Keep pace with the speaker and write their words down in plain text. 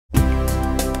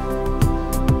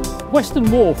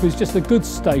Western Wharf is just a goods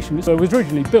station. It was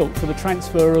originally built for the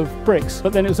transfer of bricks,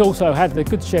 but then it's also had the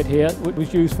goods shed here, which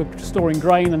was used for storing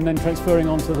grain and then transferring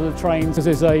onto the trains, because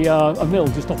there's a mill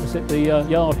just opposite the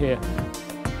yard here.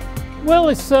 Well,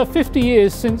 it's 50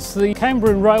 years since the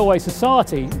Cambrian Railway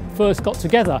Society first got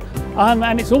together,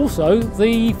 and it's also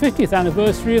the 50th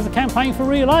anniversary of the campaign for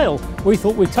real ale. We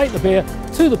thought we'd take the beer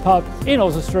to the pub in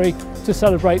Oswestry to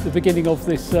celebrate the beginning of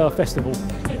this festival.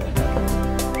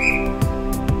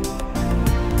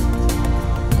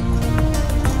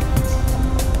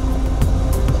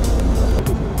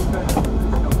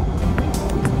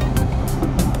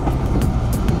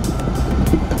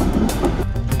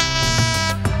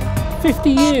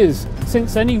 "50 years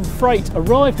since any freight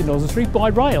arrived in Oswestry by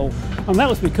rail, and that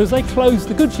was because they closed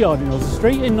the goods yard in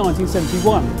Oswestry in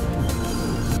 1971.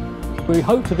 We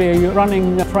hope to be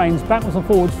running trains backwards and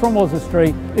forwards from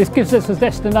Oswestry. This gives us a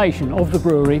destination of the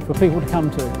brewery for people to come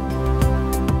to.